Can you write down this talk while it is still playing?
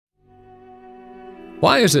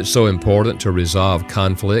Why is it so important to resolve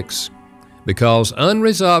conflicts? Because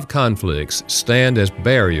unresolved conflicts stand as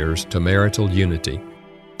barriers to marital unity.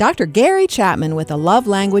 Dr. Gary Chapman with a Love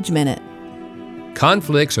Language Minute.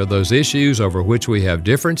 Conflicts are those issues over which we have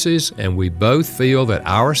differences and we both feel that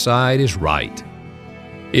our side is right.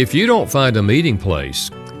 If you don't find a meeting place,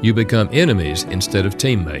 you become enemies instead of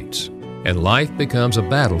teammates, and life becomes a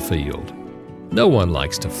battlefield. No one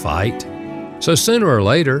likes to fight. So sooner or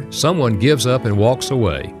later, someone gives up and walks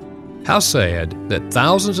away. How sad that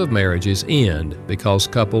thousands of marriages end because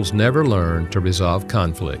couples never learn to resolve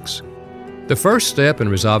conflicts. The first step in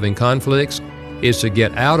resolving conflicts is to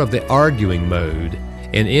get out of the arguing mode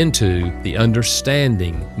and into the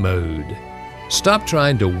understanding mode. Stop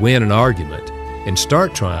trying to win an argument and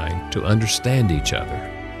start trying to understand each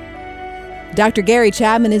other. Dr. Gary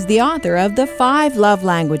Chapman is the author of The 5 Love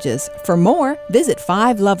Languages. For more, visit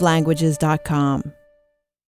 5lovelanguages.com.